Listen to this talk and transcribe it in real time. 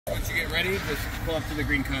get ready, just pull up to the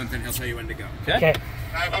green cones and he'll tell you when to go. Okay.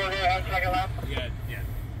 Yeah.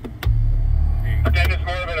 Again, it's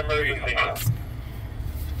more of an emergency.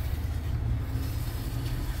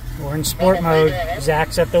 We're in sport mode.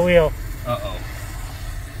 Zach's at the wheel. Uh-oh.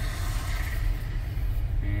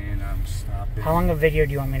 And I'm stopping. How long of video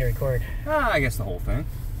do you want me to record? I guess the whole thing.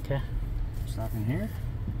 Okay. Stopping here.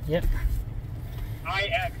 Yep.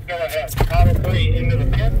 IX, go ahead. Model 3 into the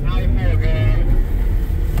pit. I4, go ahead.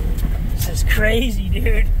 This is crazy,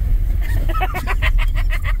 dude.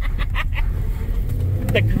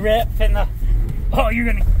 The grip and the... Oh, you're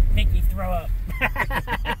going to make me throw up.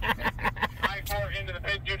 I4 into the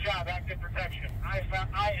pit. Good job. Active protection. IX,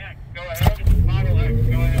 go ahead. Model X,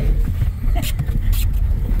 go ahead.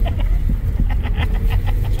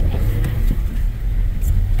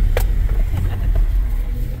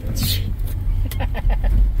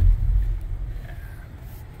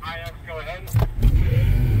 IX, go ahead.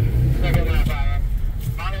 Second lap, IX.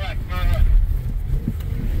 Model X, go ahead.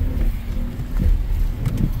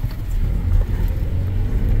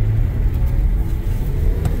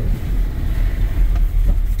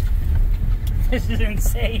 This is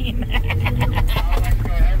insane. Model X, go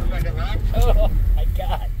ahead. Second lap. Oh, my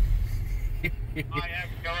God. IX,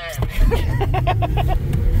 go ahead.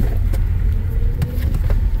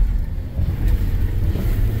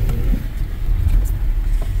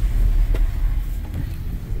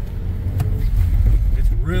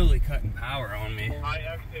 It's really cutting power on me.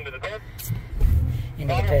 IX into the pit. Into the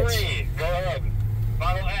Model pits. 3, go ahead.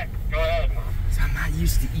 Model X, go ahead. I'm not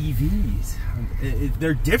used to EVs.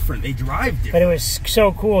 They're different. They drive different. But it was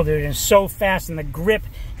so cool, dude, and so fast, and the grip.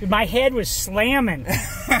 Dude, my head was slamming. Let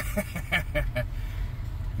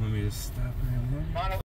me just stop right there. Model